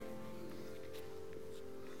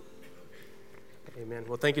Amen.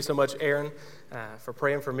 Well, thank you so much, Aaron, for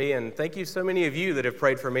praying for me, and thank you so many of you that have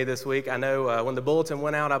prayed for me this week. I know when the bulletin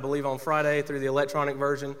went out, I believe on Friday through the electronic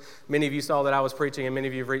version, many of you saw that I was preaching, and many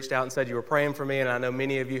of you have reached out and said you were praying for me, and I know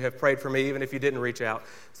many of you have prayed for me even if you didn't reach out.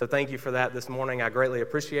 So thank you for that this morning. I greatly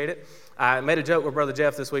appreciate it. I made a joke with Brother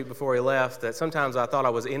Jeff this week before he left that sometimes I thought I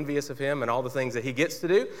was envious of him and all the things that he gets to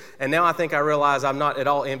do, and now I think I realize I'm not at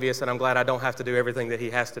all envious, and I'm glad I don't have to do everything that he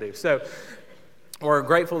has to do. So we're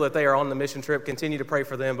grateful that they are on the mission trip. Continue to pray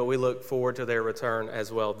for them, but we look forward to their return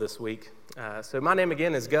as well this week. So my name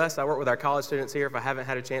again is Gus. I work with our college students here. If I haven't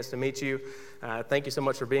had a chance to meet you, thank you so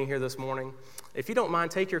much for being here this morning. If you don't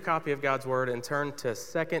mind, take your copy of God's Word and turn to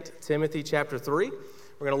 2 Timothy chapter 3.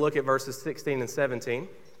 We're going to look at verses 16 and 17.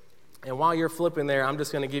 And while you're flipping there, I'm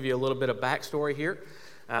just going to give you a little bit of backstory here.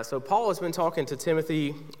 So Paul has been talking to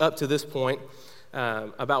Timothy up to this point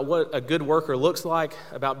about what a good worker looks like,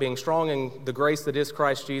 about being strong in the grace that is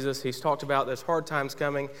Christ Jesus. He's talked about there's hard times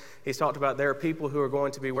coming. He's talked about there are people who are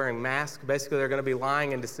going to be wearing masks. Basically, they're going to be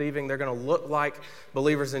lying and deceiving. They're going to look like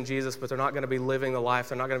believers in Jesus, but they're not going to be living the life.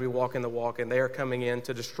 They're not going to be walking the walk, and they are coming in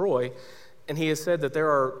to destroy. And he has said that there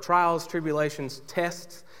are trials, tribulations,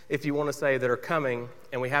 tests, if you want to say, that are coming,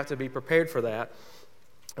 and we have to be prepared for that.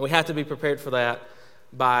 And we have to be prepared for that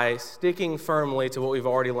by sticking firmly to what we've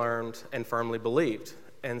already learned and firmly believed.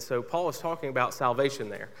 And so Paul is talking about salvation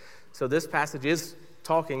there. So this passage is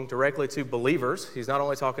talking directly to believers. He's not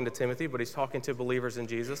only talking to Timothy, but he's talking to believers in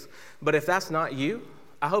Jesus. But if that's not you,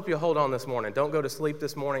 I hope you'll hold on this morning. Don't go to sleep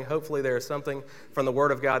this morning. Hopefully there is something from the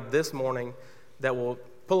Word of God this morning that will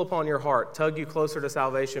pull upon your heart, tug you closer to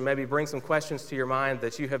salvation, maybe bring some questions to your mind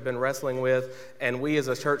that you have been wrestling with. And we as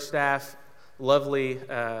a church staff, lovely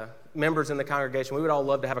members in the congregation, we would all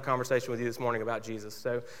love to have a conversation with you this morning about Jesus.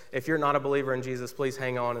 So if you're not a believer in Jesus, please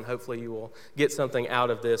hang on, and hopefully you will get something out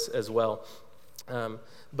of this as well.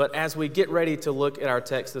 But as we get ready to look at our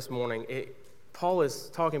text this morning, Paul is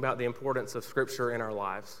talking about the importance of Scripture in our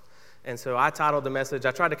lives. And so I titled the message,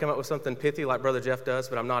 I tried to come up with something pithy like Brother Jeff does,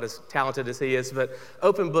 but I'm not as talented as he is, but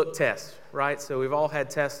open book test, right? So we've all had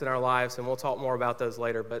tests in our lives, and we'll talk more about those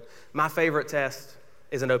later. But my favorite test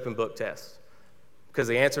is an open book test, because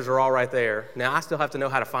the answers are all right there. Now, I still have to know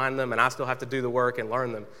how to find them, and I still have to do the work and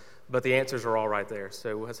learn them, but the answers are all right there.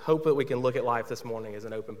 So let's hope that we can look at life this morning as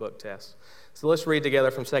an open book test. So let's read together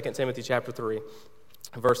from 2 Timothy chapter 3,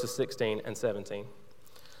 verses 16 and 17.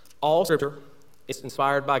 All Scripture is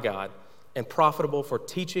inspired by God and profitable for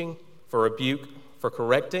teaching, for rebuke, for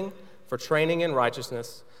correcting, for training in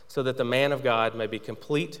righteousness, so that the man of God may be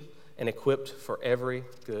complete and equipped for every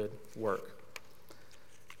good work.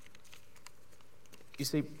 You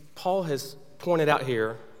see, Paul has pointed out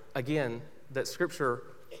here, again, that Scripture,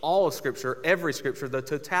 all of Scripture, every Scripture, the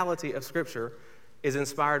totality of Scripture is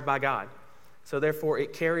inspired by God. So therefore,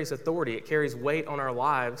 it carries authority. It carries weight on our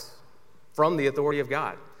lives from the authority of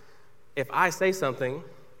God. If I say something,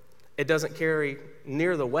 it doesn't carry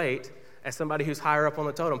near the weight as somebody who's higher up on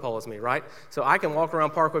the totem pole as me, right? So I can walk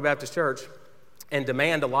around Parkway Baptist Church and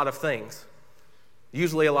demand a lot of things.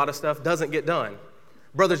 Usually a lot of stuff doesn't get done.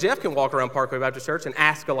 Brother Jeff can walk around Parkway Baptist Church and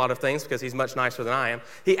ask a lot of things because he's much nicer than I am.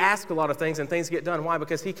 He asks a lot of things and things get done. Why?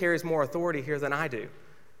 Because he carries more authority here than I do.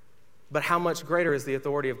 But how much greater is the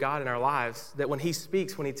authority of God in our lives that when he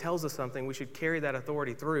speaks, when he tells us something, we should carry that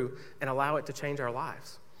authority through and allow it to change our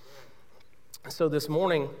lives. So this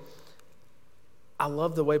morning, I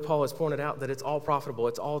love the way Paul has pointed out that it's all profitable.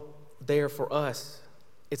 It's all there for us.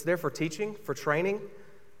 It's there for teaching, for training.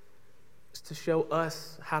 It's to show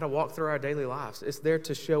us how to walk through our daily lives. It's there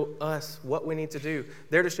to show us what we need to do.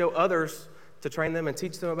 There to show others, to train them and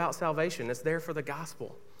teach them about salvation. It's there for the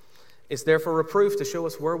gospel. It's there for reproof, to show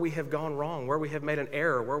us where we have gone wrong, where we have made an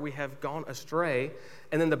error, where we have gone astray.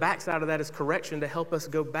 And then the backside of that is correction to help us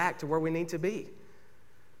go back to where we need to be.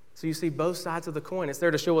 So you see both sides of the coin. It's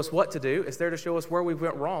there to show us what to do. It's there to show us where we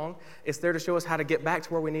went wrong. It's there to show us how to get back to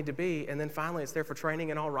where we need to be. And then finally, it's there for training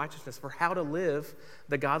in all righteousness, for how to live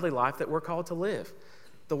the godly life that we're called to live.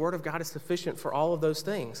 The Word of God is sufficient for all of those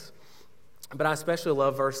things. But I especially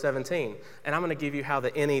love verse 17. And I'm going to give you how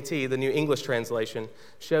the NET, the New English Translation,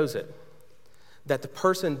 shows it. That the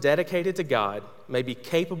person dedicated to God may be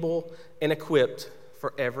capable and equipped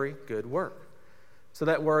for every good work. So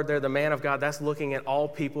that word there, the man of God, that's looking at all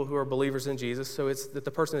people who are believers in Jesus. So it's that the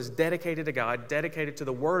person is dedicated to God, dedicated to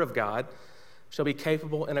the Word of God, shall be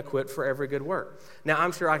capable and equipped for every good work. Now,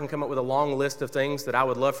 I'm sure I can come up with a long list of things that I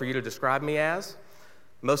would love for you to describe me as.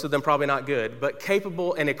 Most of them probably not good, but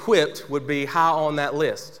capable and equipped would be high on that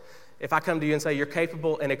list. If I come to you and say you're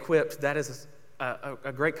capable and equipped, that is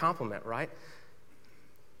a great compliment, right?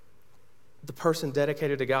 the person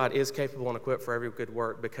dedicated to God is capable and equipped for every good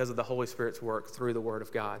work because of the Holy Spirit's work through the Word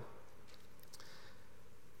of God.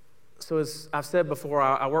 So as I've said before,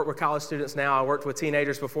 I work with college students now. I worked with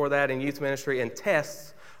teenagers before that in youth ministry, and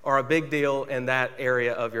tests are a big deal in that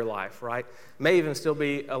area of your life, right? May even still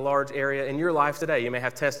be a large area in your life today. You may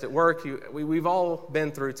have tests at work. We've all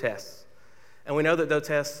been through tests. And we know that those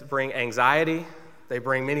tests bring anxiety. They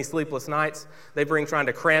bring many sleepless nights. They bring trying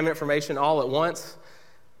to cram information all at once.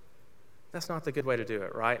 That's not the good way to do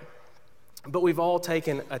it, right? But we've all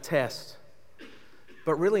taken a test.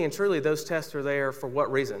 But really and truly, those tests are there for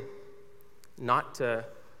what reason? Not to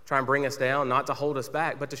try and bring us down, not to hold us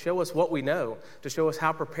back, but to show us what we know, to show us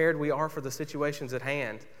how prepared we are for the situations at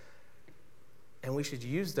hand. And we should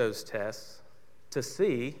use those tests to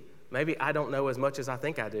see, maybe I don't know as much as I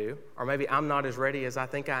think I do, or maybe I'm not as ready as I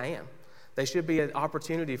think I am. They should be an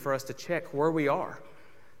opportunity for us to check where we are.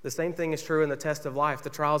 The same thing is true in the test of life, the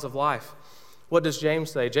trials of life. What does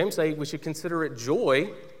James say? James says we should consider it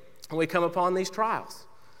joy when we come upon these trials.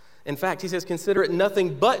 In fact, he says, consider it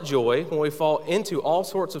nothing but joy when we fall into all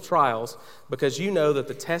sorts of trials, because you know that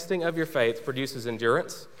the testing of your faith produces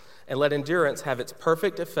endurance, and let endurance have its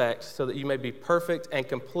perfect effect so that you may be perfect and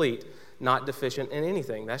complete, not deficient in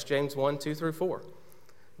anything. That's James 1:2-4.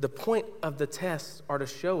 The point of the tests are to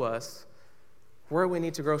show us where we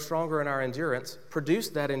need to grow stronger in our endurance, produce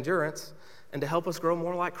that endurance, and to help us grow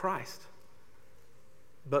more like Christ.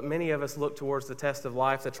 But many of us look towards the test of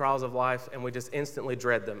life, the trials of life, and we just instantly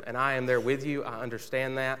dread them. And I am there with you. I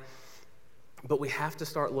understand that. But we have to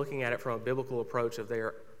start looking at it from a biblical approach of there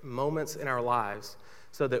are moments in our lives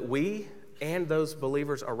so that we and those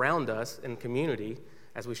believers around us in community,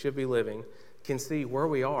 as we should be living, can see where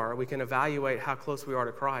we are. We can evaluate how close we are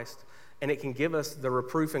to Christ, and it can give us the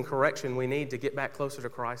reproof and correction we need to get back closer to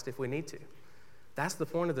Christ if we need to. That's the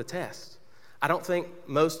point of the test. I don't think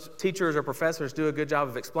most teachers or professors do a good job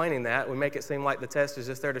of explaining that. We make it seem like the test is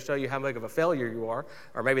just there to show you how big of a failure you are,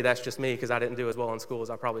 or maybe that's just me because I didn't do as well in school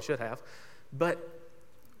as I probably should have. But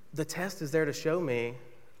the test is there to show me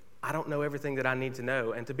I don't know everything that I need to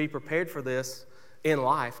know, and to be prepared for this in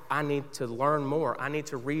life, I need to learn more, I need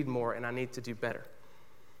to read more, and I need to do better.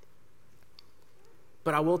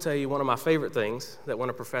 But I will tell you one of my favorite things that when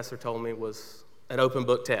a professor told me was an open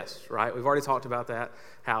book test, right? We've already talked about that,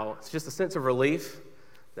 how it's just a sense of relief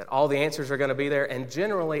that all the answers are going to be there. And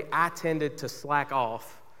generally, I tended to slack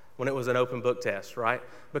off when it was an open book test, right?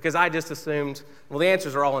 Because I just assumed, well, the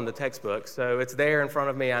answers are all in the textbook, so it's there in front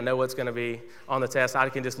of me. I know what's going to be on the test. I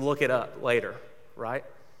can just look it up later, right?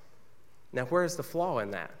 Now, where's the flaw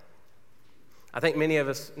in that? I think many of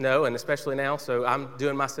us know, and especially now, so I'm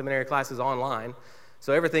doing my seminary classes online,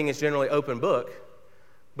 so everything is generally open book.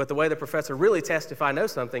 But the way the professor really tests if I know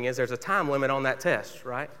something is there's a time limit on that test,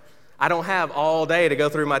 right? I don't have all day to go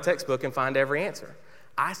through my textbook and find every answer.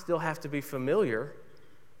 I still have to be familiar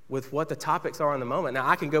with what the topics are in the moment. Now,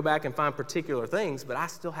 I can go back and find particular things, but I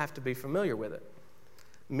still have to be familiar with it.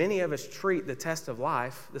 Many of us treat the test of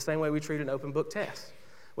life the same way we treat an open book test.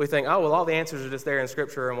 We think, oh, well, all the answers are just there in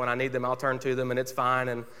Scripture, and when I need them, I'll turn to them, and it's fine.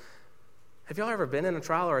 And have y'all ever been in a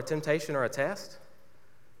trial or a temptation or a test?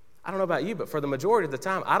 I don't know about you, but for the majority of the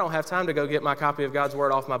time, I don't have time to go get my copy of God's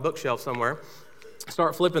Word off my bookshelf somewhere,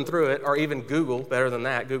 start flipping through it, or even Google, better than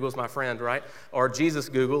that. Google's my friend, right? Or Jesus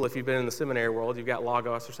Google, if you've been in the seminary world, you've got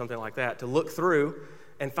Logos or something like that, to look through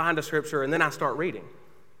and find a scripture, and then I start reading.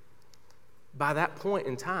 By that point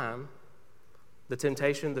in time, the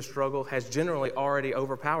temptation, the struggle has generally already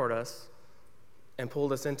overpowered us and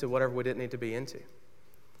pulled us into whatever we didn't need to be into.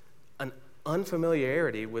 An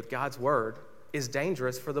unfamiliarity with God's Word is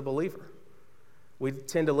dangerous for the believer. We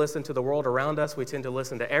tend to listen to the world around us. We tend to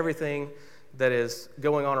listen to everything that is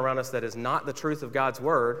going on around us that is not the truth of God's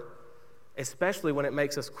Word, especially when it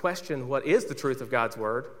makes us question what is the truth of God's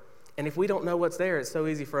Word. And if we don't know what's there, it's so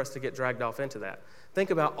easy for us to get dragged off into that.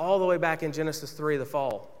 Think about all the way back in Genesis 3, the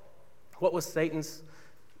fall. What was Satan's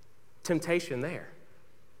temptation there?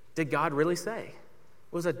 Did God really say?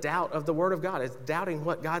 It was a doubt of the Word of God. It's doubting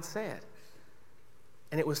what God said.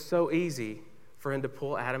 And it was so easy for him to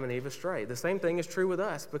pull Adam and Eve astray. The same thing is true with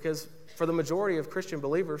us, because for the majority of Christian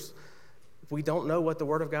believers, we don't know what the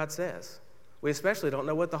Word of God says. We especially don't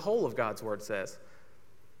know what the whole of God's Word says.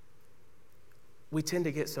 We tend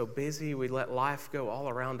to get so busy, we let life go all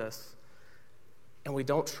around us, and we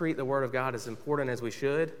don't treat the Word of God as important as we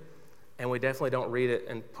should, and we definitely don't read it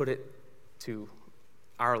and put it to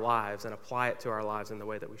our lives and apply it to our lives in the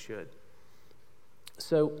way that we should.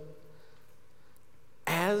 So,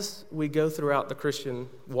 as we go throughout the Christian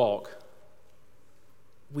walk,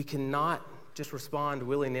 we cannot just respond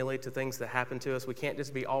willy-nilly to things that happen to us. We can't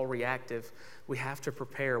just be all reactive. We have to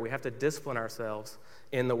prepare. We have to discipline ourselves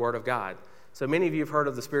in the Word of God. So many of you have heard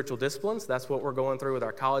of the spiritual disciplines. That's what we're going through with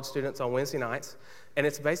our college students on Wednesday nights. And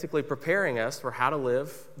it's basically preparing us for how to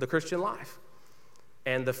live the Christian life.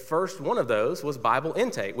 And the first one of those was Bible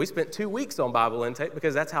intake. We spent 2 weeks on Bible intake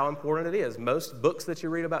because that's how important it is. Most books that you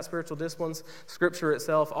read about spiritual disciplines, Scripture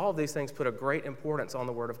itself, all of these things put a great importance on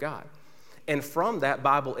the Word of God. And from that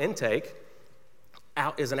Bible intake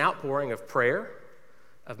out is an outpouring of prayer,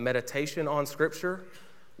 of meditation on Scripture,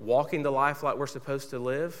 walking the life like we're supposed to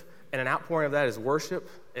live. And an outpouring of that is worship,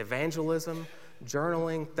 evangelism,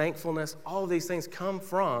 journaling, thankfulness. All of these things come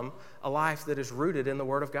from a life that is rooted in the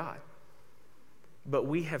Word of God. But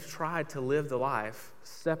we have tried to live the life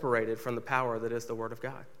separated from the power that is the Word of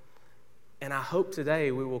God. And I hope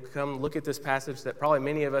today we will come look at this passage that probably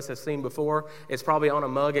many of us have seen before. It's probably on a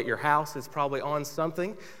mug at your house. It's probably on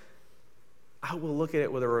something. I will look at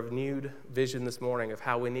it with a renewed vision this morning of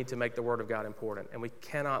how we need to make the Word of God important. And we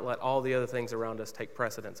cannot let all the other things around us take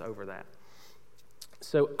precedence over that.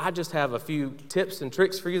 So I just have a few tips and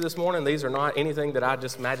tricks for you this morning. These are not anything that I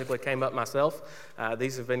just magically came up myself.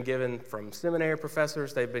 These have been given from seminary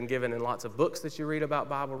professors. They've been given in lots of books that you read about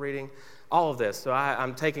Bible reading, all of this. So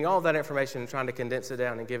I'm taking all of that information and trying to condense it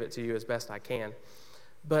down and give it to you as best I can.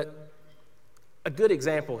 But a good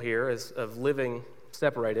example here is of living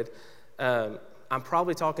separated. I'm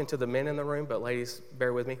probably talking to the men in the room, but ladies,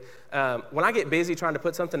 bear with me. When I get busy trying to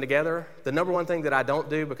put something together, the number one thing that I don't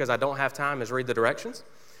do because I don't have time is read the directions.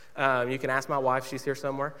 You can ask my wife, she's here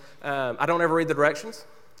somewhere. I don't ever read the directions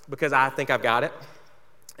because I think I've got it.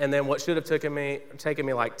 And then what should have taken me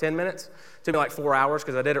like 10 minutes, took me like 4 hours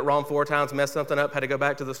because I did it wrong 4 times, messed something up, had to go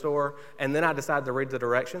back to the store. And then I decided to read the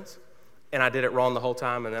directions, and I did it wrong the whole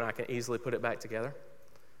time, and then I can easily put it back together.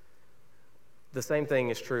 The same thing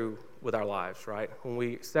is true with our lives, right? When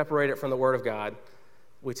we separate it from the Word of God,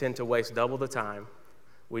 we tend to waste double the time.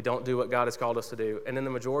 We don't do what God has called us to do. And in the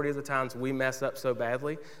majority of the times we mess up so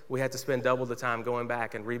badly, we have to spend double the time going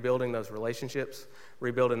back and rebuilding those relationships,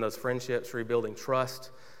 rebuilding those friendships, rebuilding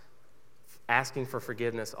trust, asking for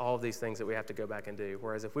forgiveness, all of these things that we have to go back and do.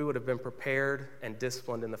 Whereas if we would have been prepared and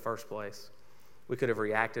disciplined in the first place, we could have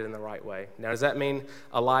reacted in the right way. Now, does that mean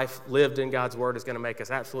a life lived in God's Word is going to make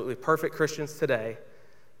us absolutely perfect Christians today?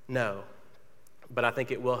 No. But I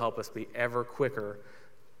think it will help us be ever quicker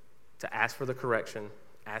to ask for the correction,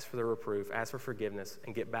 ask for the reproof, ask for forgiveness,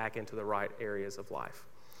 and get back into the right areas of life.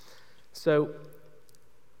 So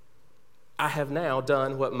I have now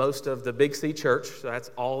done what most of the Big C church, so that's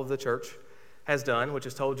all of the church, has done, which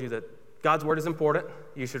has told you that God's Word is important.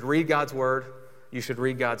 You should read God's Word. You should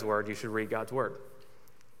read God's Word. You should read God's Word.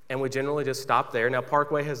 And we generally just stop there. Now,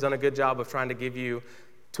 Parkway has done a good job of trying to give you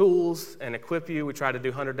tools and equip you. We try to do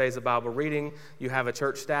 100 days of Bible reading. You have a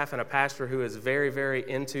church staff and a pastor who is very, very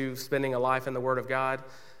into spending a life in the Word of God.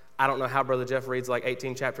 I don't know how Brother Jeff reads like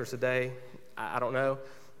 18 chapters a day. I don't know.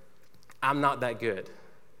 I'm not that good.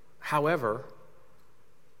 However,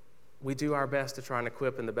 we do our best to try and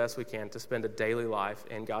equip in the best we can to spend a daily life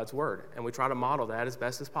in God's Word. And we try to model that as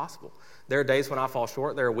best as possible. There are days when I fall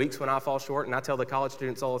short. There are weeks when I fall short. And I tell the college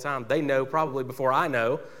students all the time, they know probably before I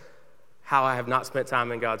know how I have not spent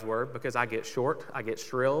time in God's Word because I get short, I get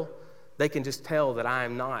shrill. They can just tell that I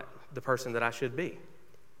am not the person that I should be.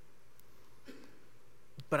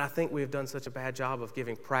 But I think we have done such a bad job of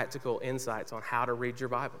giving practical insights on how to read your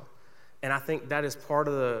Bible. And I think that is part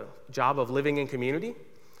of the job of living in community.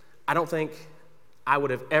 I don't think I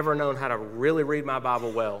would have ever known how to really read my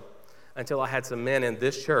Bible well until I had some men in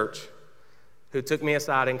this church who took me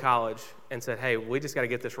aside in college and said, hey, we just got to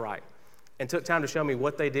get this right, and took time to show me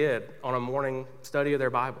what they did on a morning study of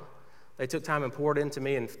their Bible. They took time and poured into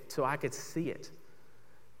me so I could see it.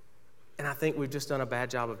 And I think we've just done a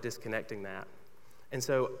bad job of disconnecting that. And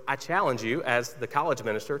so I challenge you as the college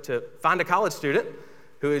minister to find a college student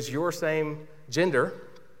who is your same gender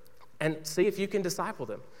and see if you can disciple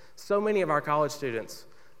them. So many of our college students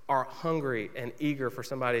are hungry and eager for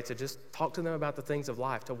somebody to just talk to them about the things of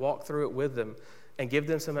life, to walk through it with them and give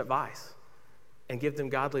them some advice and give them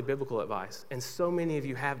godly biblical advice. And so many of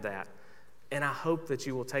you have that. And I hope that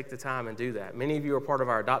you will take the time and do that. Many of you are part of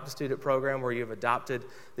our Adopt a Student program where you've adopted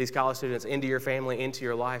these college students into your family, into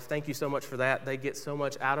your life. Thank you so much for that. They get so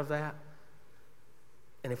much out of that.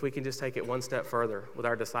 And if we can just take it one step further with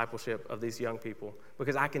our discipleship of these young people,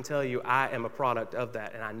 because I can tell you I am a product of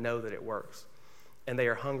that, and I know that it works. And they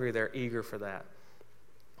are hungry, they're eager for that.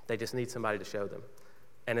 They just need somebody to show them.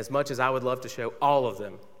 And as much as I would love to show all of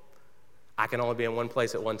them, I can only be in one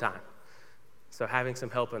place at one time. So having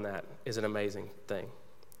some help in that is an amazing thing.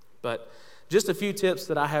 But just a few tips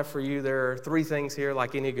that I have for you. There are 3 things here,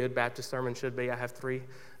 like any good Baptist sermon should be. I have 3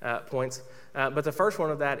 points. But the first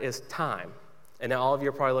one of that is time. And now all of you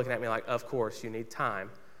are probably looking at me like, of course, you need time.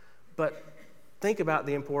 But think about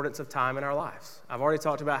the importance of time in our lives. I've already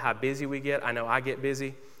talked about how busy we get. I know I get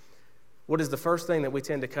busy. What is the first thing that we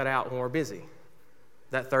tend to cut out when we're busy?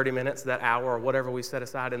 That 30 minutes, that hour, or whatever we set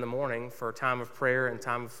aside in the morning for time of prayer and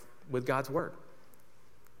time with God's Word.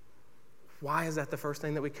 Why is that the first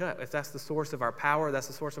thing that we cut? If that's the source of our power, that's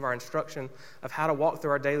the source of our instruction of how to walk through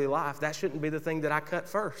our daily life, that shouldn't be the thing that I cut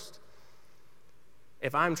first.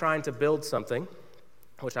 If I'm trying to build something,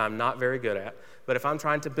 which I'm not very good at, but if I'm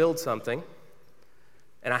trying to build something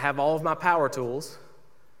and I have all of my power tools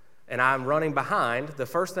and I'm running behind, the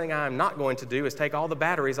first thing I'm not going to do is take all the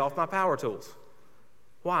batteries off my power tools.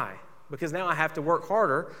 Why? Because now I have to work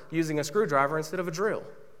harder using a screwdriver instead of a drill.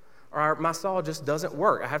 Or my saw just doesn't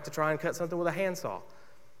work. I have to try and cut something with a handsaw.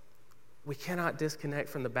 We cannot disconnect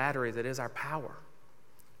from the battery that is our power.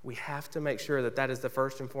 We have to make sure that that is the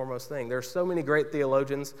first and foremost thing. There are so many great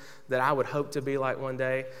theologians that I would hope to be like one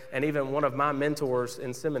day, and even one of my mentors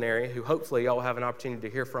in seminary, who hopefully y'all will have an opportunity to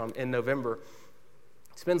hear from in November,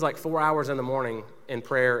 spends like 4 hours in the morning in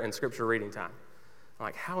prayer and scripture reading time. I'm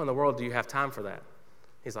like, how in the world do you have time for that?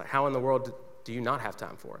 He's like, how in the world do you not have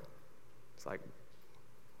time for it? It's like,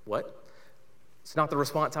 what? It's not the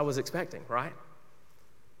response I was expecting, right?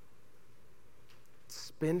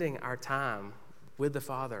 Spending our time with the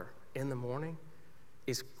Father in the morning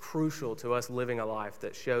is crucial to us living a life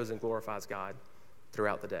that shows and glorifies God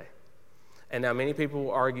throughout the day. And now many people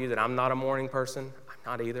will argue that I'm not a morning person. I'm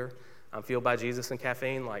not either. I'm fueled by Jesus and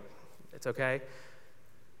caffeine. Like, it's okay.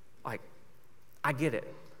 Like, I get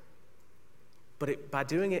it. But by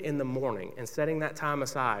doing it in the morning and setting that time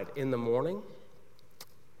aside in the morning,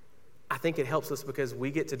 I think it helps us because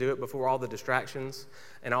we get to do it before all the distractions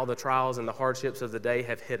and all the trials and the hardships of the day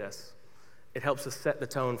have hit us. It helps us set the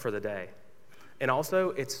tone for the day. And also,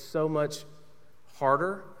 it's so much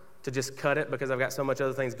harder to just cut it because I've got so much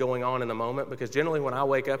other things going on in the moment, because generally when I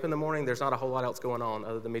wake up in the morning, there's not a whole lot else going on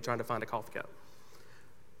other than me trying to find a coffee cup.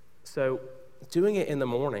 So doing it in the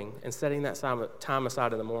morning and setting that time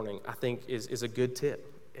aside in the morning, I think is a good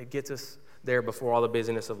tip. It gets us there before all the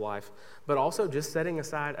busyness of life. But also just setting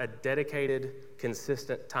aside a dedicated,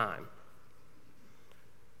 consistent time.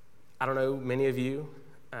 I don't know, many of you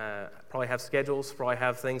probably have schedules, probably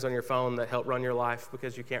have things on your phone that help run your life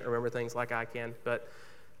because you can't remember things like I can. But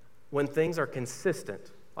when things are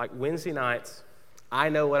consistent, like Wednesday nights, I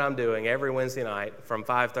know what I'm doing every Wednesday night from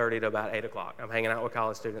 5:30 to about 8 o'clock. I'm hanging out with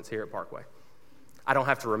college students here at Parkway. I don't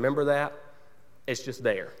have to remember that. It's just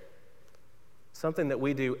there. Something that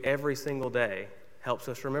we do every single day helps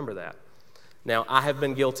us remember that. Now, I have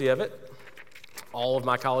been guilty of it. All of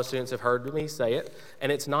my college students have heard me say it,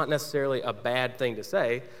 and it's not necessarily a bad thing to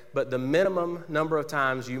say, but the minimum number of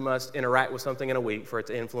times you must interact with something in a week for it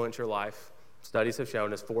to influence your life, studies have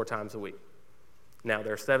shown, is 4 times a week. Now,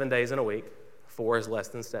 there are 7 days in a week. 4 is less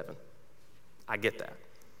than 7. I get that.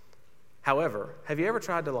 However, have you ever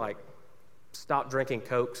tried to stop drinking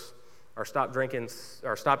Cokes or stop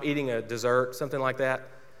eating a dessert, something like that?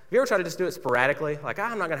 Have you ever tried to just do it sporadically? Like,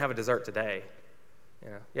 I'm not going to have a dessert today.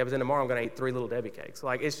 Yeah, but then tomorrow I'm going to eat 3 little Debbie cakes.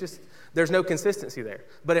 Like, it's just, there's no consistency there.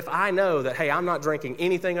 But if I know that, hey, I'm not drinking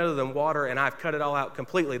anything other than water and I've cut it all out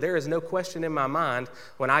completely, there is no question in my mind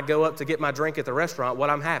when I go up to get my drink at the restaurant what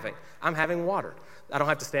I'm having. I'm having water. I don't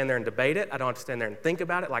have to stand there and debate it. I don't have to stand there and think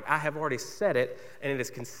about it. Like, I have already said it, and it is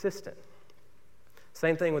consistent.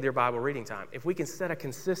 Same thing with your Bible reading time. If we can set a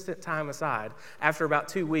consistent time aside, after about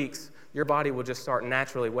 2 weeks, your body will just start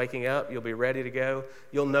naturally waking up. You'll be ready to go.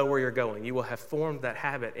 You'll know where you're going. You will have formed that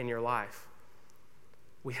habit in your life.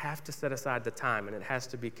 We have to set aside the time, and it has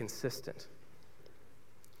to be consistent.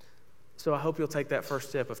 So I hope you'll take that first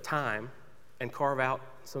step of time and carve out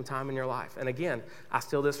some time in your life. And again, I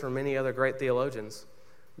steal this from many other great theologians.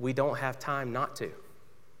 We don't have time not to.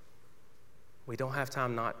 We don't have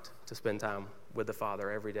time not to spend time with the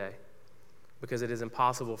Father every day, because it is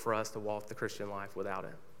impossible for us to walk the Christian life without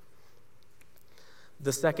it.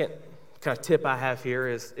 The second kind of tip I have here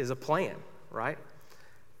is a plan, right?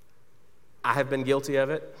 I have been guilty of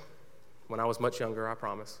it when I was much younger, I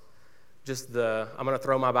promise. I'm going to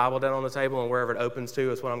throw my Bible down on the table, and wherever it opens to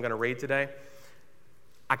is what I'm going to read today.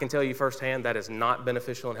 I can tell you firsthand that is not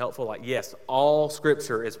beneficial and helpful. Like, yes, all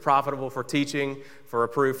Scripture is profitable for teaching, for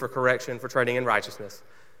reproof, for correction, for training in righteousness.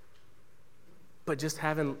 But just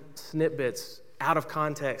having snippets out of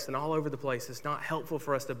context and all over the place is not helpful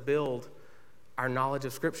for us to build our knowledge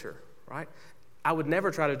of Scripture, right? I would never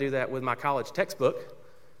try to do that with my college textbook.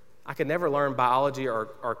 I could never learn biology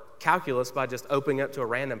or calculus by just opening up to a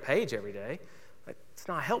random page every day. It's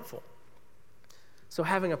not helpful. So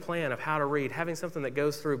having a plan of how to read, having something that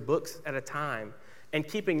goes through books at a time, and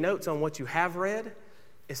keeping notes on what you have read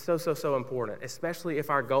is so important, especially if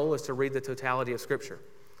our goal is to read the totality of Scripture.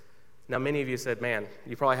 Now, many of you said, man,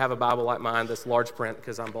 you probably have a Bible like mine that's large print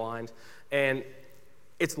because I'm blind, and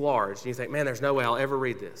it's large. And you think, man, there's no way I'll ever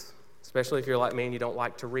read this, especially if you're like me and you don't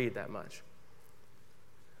like to read that much.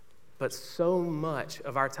 But so much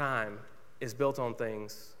of our time is built on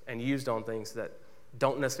things and used on things that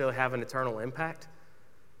don't necessarily have an eternal impact.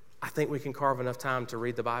 I think we can carve enough time to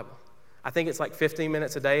read the Bible. I think it's like 15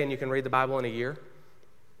 minutes a day and you can read the Bible in a year.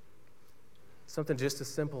 Something just as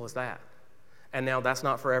simple as that. And now that's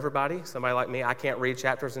not for everybody. Somebody like me, I can't read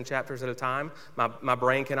chapters and chapters at a time. My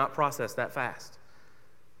brain cannot process that fast.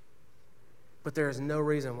 But there is no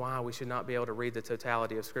reason why we should not be able to read the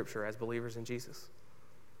totality of Scripture as believers in Jesus.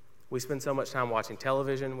 We spend so much time watching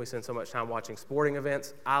television. We spend so much time watching sporting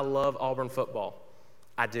events. I love Auburn football.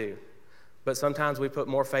 I do. But sometimes we put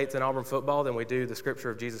more faith in Auburn football than we do the Scripture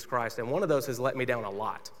of Jesus Christ. And one of those has let me down a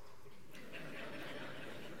lot.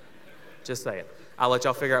 Just saying. I'll let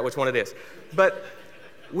y'all figure out which one it is. But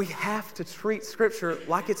we have to treat Scripture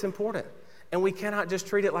like it's important. And we cannot just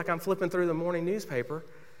treat it like I'm flipping through the morning newspaper.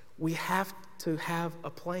 We have to have a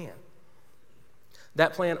plan.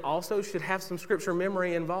 That plan also should have some Scripture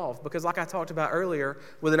memory involved, because like I talked about earlier,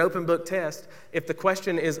 with an open book test, if the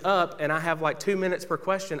question is up and I have like 2 minutes per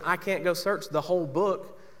question, I can't go search the whole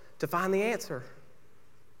book to find the answer.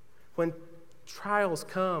 When trials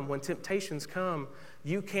come, when temptations come,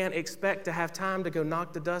 you can't expect to have time to go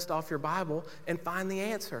knock the dust off your Bible and find the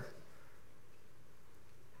answer.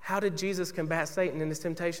 How did Jesus combat Satan in his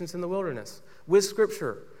temptations in the wilderness? With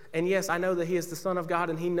Scripture. And yes, I know that he is the Son of God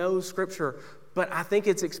and he knows Scripture, but I think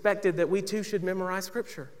it's expected that we too should memorize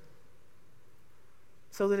Scripture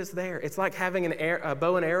so that it's there. It's like having a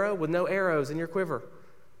bow and arrow with no arrows in your quiver.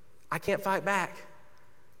 I can't fight back.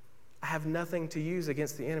 I have nothing to use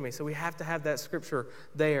against the enemy, so we have to have that Scripture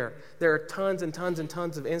there. There are tons and tons and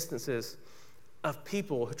tons of instances of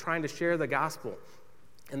people who are trying to share the gospel,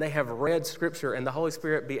 and they have read Scripture, and the Holy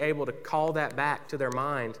Spirit be able to call that back to their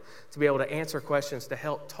mind, to be able to answer questions, to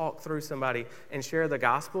help talk through somebody and share the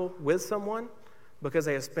gospel with someone because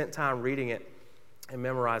they have spent time reading it and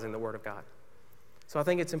memorizing the Word of God. So I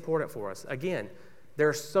think it's important for us. Again, there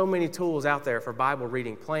are so many tools out there for Bible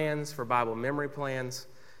reading plans, for Bible memory plans.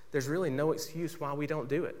 There's really no excuse why we don't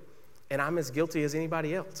do it. And I'm as guilty as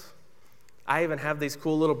anybody else. I even have these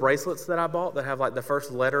cool little bracelets that I bought that have like the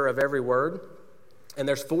first letter of every word. And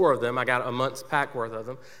there's 4 of them. I got a month's pack worth of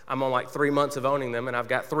them. I'm on like 3 months of owning them, and I've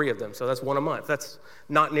got 3 of them. So that's 1 a month. That's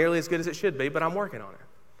not nearly as good as it should be, but I'm working on it.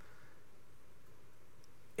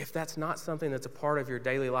 If that's not something that's a part of your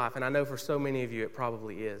daily life, and I know for so many of you it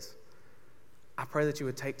probably is, I pray that you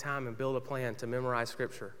would take time and build a plan to memorize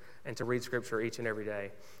Scripture and to read Scripture each and every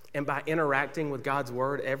day. And by interacting with God's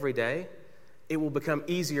Word every day, it will become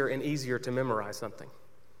easier and easier to memorize something.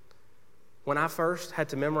 When I first had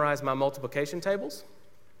to memorize my multiplication tables,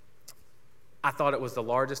 I thought it was the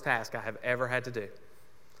largest task I have ever had to do.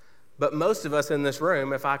 But most of us in this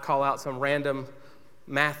room, if I call out some random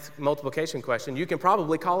math multiplication question, you can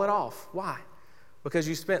probably call it off. Why? Because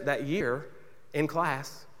you spent that year in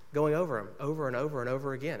class going over them over and over and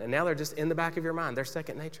over again. And now they're just in the back of your mind. They're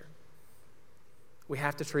second nature. We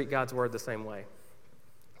have to treat God's Word the same way.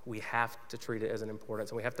 We have to treat it as an importance.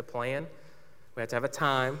 And we have to plan. We have to have a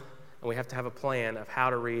time. And we have to have a plan of how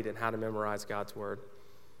to read and how to memorize God's Word.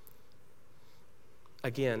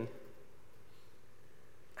 Again,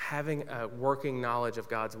 having a working knowledge of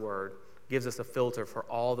God's Word gives us a filter for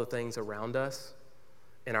all the things around us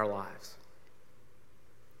in our lives.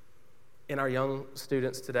 In our young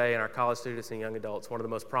students today, and our college students and young adults, one of the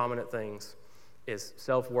most prominent things is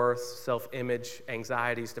self-worth, self-image,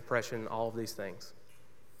 anxieties, depression, all of these things.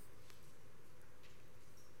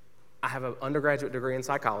 I have an undergraduate degree in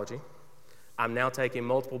psychology. I'm now taking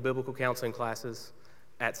multiple biblical counseling classes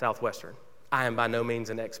at Southwestern. I am by no means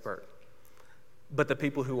an expert. But the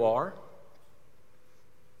people who are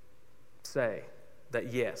say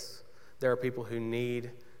that yes, there are people who need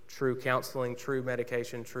true counseling, true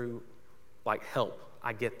medication, true help.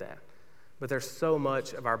 I get that. But there's so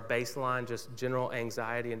much of our baseline, just general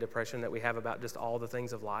anxiety and depression that we have about just all the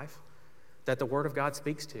things of life that the Word of God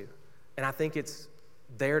speaks to. And I think it's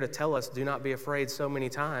there to tell us, do not be afraid so many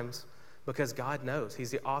times, because God knows.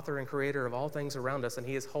 He's the author and creator of all things around us, and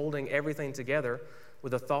He is holding everything together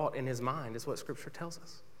with a thought in His mind, is what Scripture tells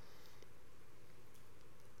us.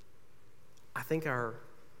 I think our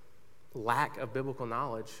lack of biblical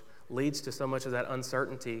knowledge leads to so much of that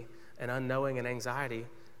uncertainty and unknowing and anxiety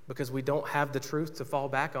because we don't have the truth to fall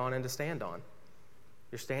back on and to stand on.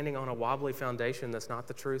 You're standing on a wobbly foundation that's not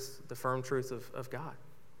the truth, the firm truth of God.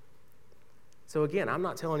 So again, I'm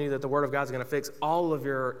not telling you that the Word of God is going to fix all of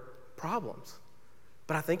your problems,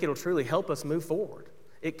 but I think it'll truly help us move forward.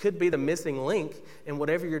 It could be the missing link in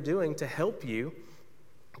whatever you're doing to help you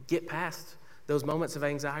get past those moments of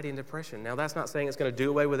anxiety and depression. Now, that's not saying it's going to do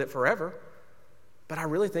away with it forever, but I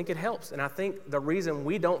really think it helps. And I think the reason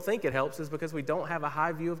we don't think it helps is because we don't have a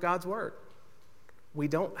high view of God's Word. We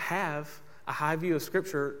don't have a high view of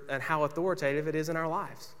Scripture and how authoritative it is in our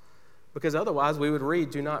lives. Because otherwise, we would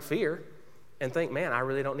read, "Do not fear," and think, man, I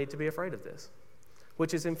really don't need to be afraid of this,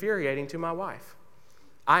 which is infuriating to my wife.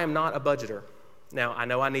 I am not a budgeter. Now, I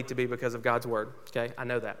know I need to be because of God's Word, okay? I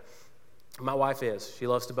know that. My wife is. She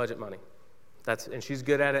loves to budget money. And she's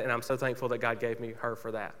good at it, and I'm so thankful that God gave me her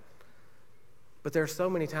for that. But there are so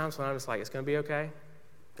many times when I'm just like, it's going to be okay.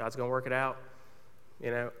 God's going to work it out.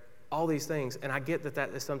 All these things. And I get that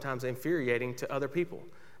is sometimes infuriating to other people.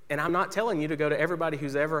 And I'm not telling you to go to everybody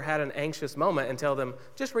who's ever had an anxious moment and tell them,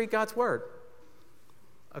 just read God's Word.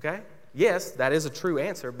 Okay? Yes, that is a true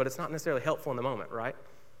answer, but it's not necessarily helpful in the moment, right?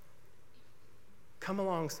 Come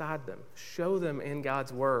alongside them. Show them in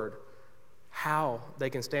God's Word how they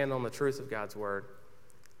can stand on the truth of God's Word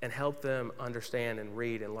and help them understand and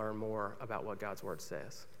read and learn more about what God's Word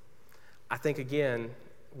says. I think, again,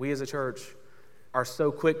 we as a church are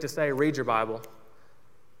so quick to say, read your Bible,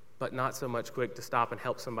 but not so much quick to stop and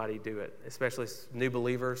help somebody do it, especially new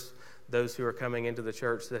believers, those who are coming into the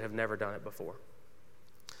church that have never done it before.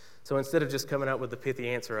 So instead of just coming up with the pithy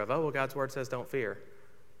answer of, God's Word says don't fear,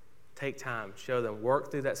 take time, show them,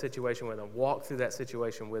 work through that situation with them, walk through that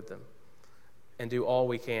situation with them, and do all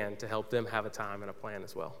we can to help them have a time and a plan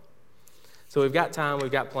as well. So we've got time,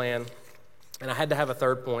 we've got plan, and I had to have a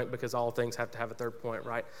third point because all things have to have a third point,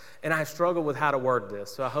 right? And I struggled with how to word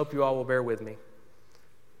this, so I hope you all will bear with me.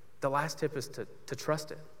 The last tip is to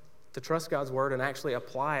trust it, to trust God's Word and actually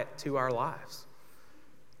apply it to our lives.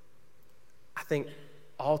 I think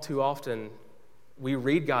all too often we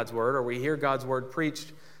read God's Word or we hear God's Word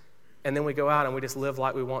preached, and then we go out and we just live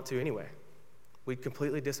like we want to anyway. We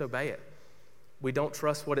completely disobey it. We don't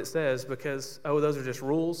trust what it says because, those are just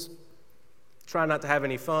rules. Try not to have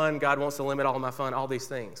any fun. God wants to limit all my fun, all these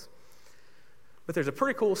things. But there's a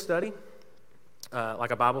pretty cool study, like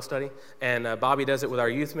a Bible study, and Bobby does it with our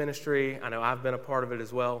youth ministry. I know I've been a part of it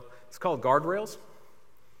as well. It's called Guardrails,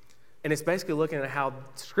 and it's basically looking at how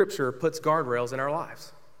Scripture puts guardrails in our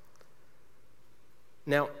lives.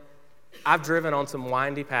 Now, I've driven on some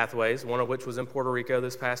windy pathways, one of which was in Puerto Rico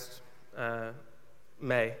this past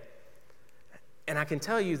May. And I can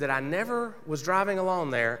tell you that I never was driving along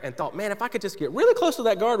there and thought, man, if I could just get really close to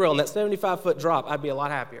that guardrail and that 75-foot drop, I'd be a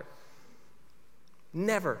lot happier.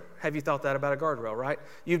 Never have you thought that about a guardrail, right?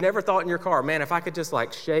 You've never thought in your car, man, if I could just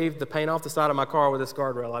shave the paint off the side of my car with this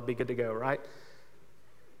guardrail, I'd be good to go, right?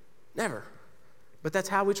 Never. But that's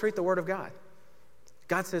how we treat the Word of God.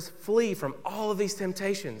 God says, flee from all of these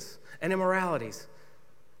temptations and immoralities.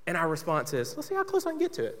 And our response is, let's see how close I can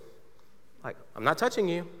get to it. I'm not touching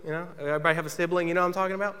you, Everybody have a sibling, you know what I'm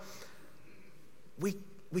talking about? We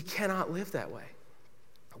cannot live that way.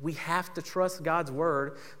 We have to trust God's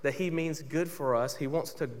Word that He means good for us. He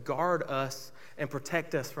wants to guard us and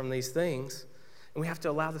protect us from these things. And we have to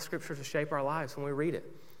allow the Scripture to shape our lives when we read it.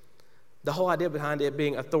 The whole idea behind it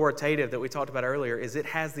being authoritative that we talked about earlier is it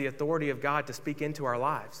has the authority of God to speak into our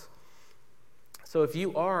lives. So if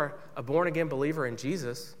you are a born-again believer in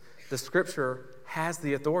Jesus, the Scripture has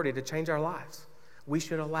the authority to change our lives. We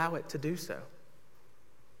should allow it to do so.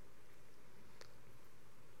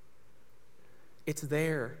 It's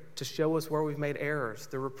there to show us where we've made errors,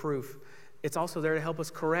 the reproof. It's also there to help us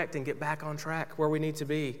correct and get back on track where we need to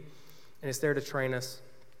be. And it's there to train us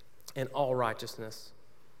in all righteousness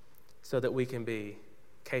so that we can be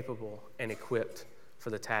capable and equipped for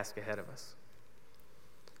the task ahead of us.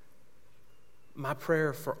 My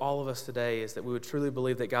prayer for all of us today is that we would truly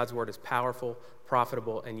believe that God's Word is powerful,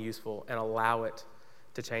 profitable, and useful, and allow it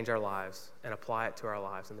to change our lives and apply it to our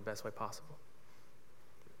lives in the best way possible.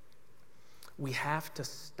 We have to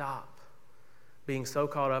stop being so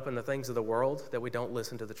caught up in the things of the world that we don't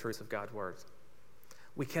listen to the truth of God's Word.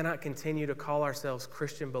 We cannot continue to call ourselves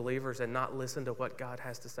Christian believers and not listen to what God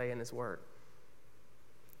has to say in His Word.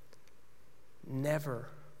 Never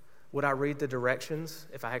would I read the directions,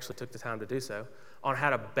 if I actually took the time to do so, on how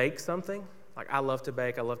to bake something. I love to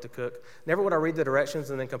bake, I love to cook. Never would I read the directions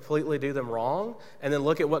and then completely do them wrong and then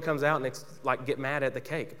look at what comes out and get mad at the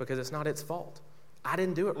cake because it's not its fault. I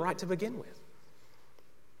didn't do it right to begin with.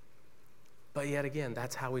 But yet again,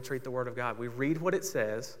 that's how we treat the Word of God. We read what it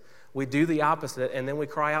says, we do the opposite, and then we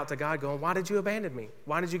cry out to God going, why did you abandon me?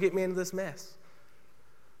 Why did you get me into this mess?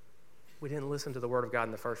 We didn't listen to the Word of God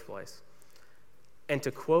in the first place. And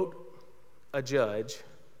to quote a judge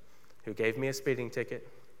who gave me a speeding ticket,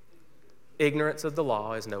 ignorance of the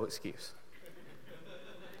law is no excuse.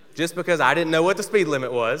 Just because I didn't know what the speed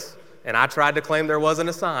limit was, and I tried to claim there wasn't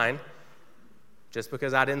a sign, just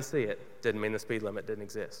because I didn't see it didn't mean the speed limit didn't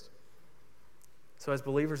exist. So as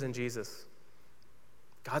believers in Jesus,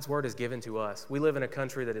 God's Word is given to us. We live in a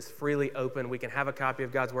country that is freely open. We can have a copy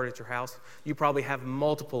of God's Word at your house. You probably have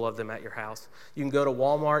multiple of them at your house. You can go to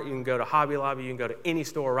Walmart, you can go to Hobby Lobby, you can go to any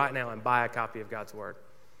store right now and buy a copy of God's Word.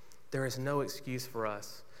 There is no excuse for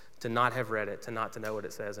us to not have read it, to not to know what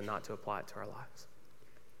it says, and not to apply it to our lives.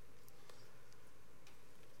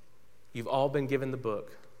 You've all been given the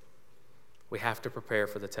book. We have to prepare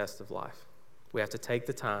for the test of life. We have to take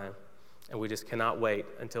the time, and we just cannot wait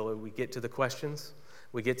until we get to the questions,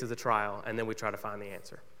 we get to the trial, and then we try to find the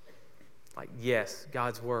answer. Like, yes,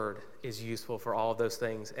 God's Word is useful for all of those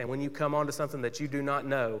things. And when you come onto something that you do not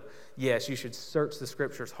know, yes, you should search the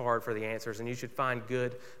Scriptures hard for the answers, and you should find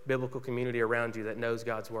good biblical community around you that knows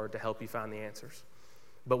God's Word to help you find the answers.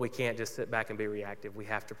 But we can't just sit back and be reactive. We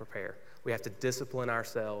have to prepare. We have to discipline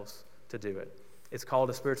ourselves to do it. It's called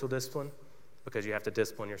a spiritual discipline because you have to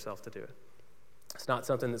discipline yourself to do it. It's not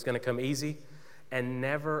something that's going to come easy, and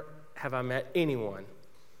never have I met anyone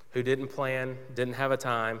who didn't plan, didn't have a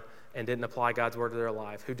time, and didn't apply God's Word to their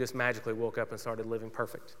life, who just magically woke up and started living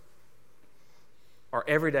perfect. Or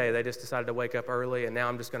every day they just decided to wake up early, and now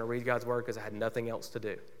I'm just going to read God's Word because I had nothing else to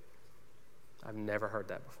do. I've never heard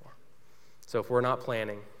that before. So if we're not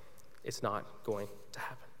planning, it's not going to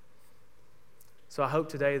happen. So I hope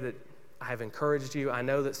today that I have encouraged you. I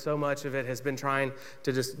know that so much of it has been trying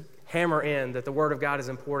to just hammer in that the Word of God is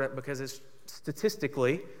important because it's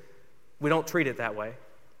statistically, we don't treat it that way.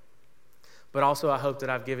 But also I hope that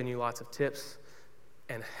I've given you lots of tips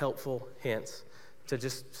and helpful hints to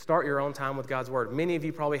just start your own time with God's Word. Many of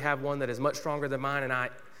you probably have one that is much stronger than mine, and I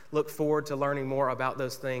look forward to learning more about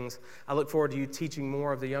those things. I look forward to you teaching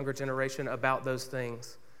more of the younger generation about those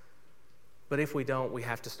things. But if we don't, we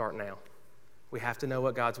have to start now. We have to know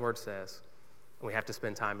what God's Word says, and we have to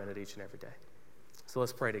spend time in it each and every day. So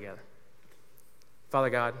let's pray together. Father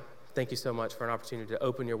God, thank you so much for an opportunity to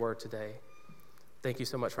open your Word today. Thank you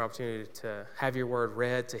so much for an opportunity to have your Word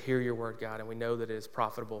read, to hear your Word, God, and we know that it is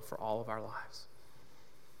profitable for all of our lives.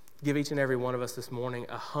 Give each and every one of us this morning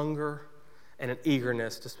a hunger and an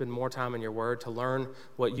eagerness to spend more time in your Word, to learn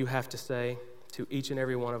what you have to say to each and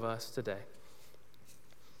every one of us today.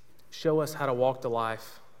 Show us how to walk the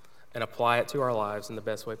life and apply it to our lives in the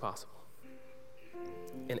best way possible.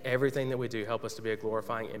 In everything that we do, help us to be a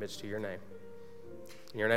glorifying image to your name.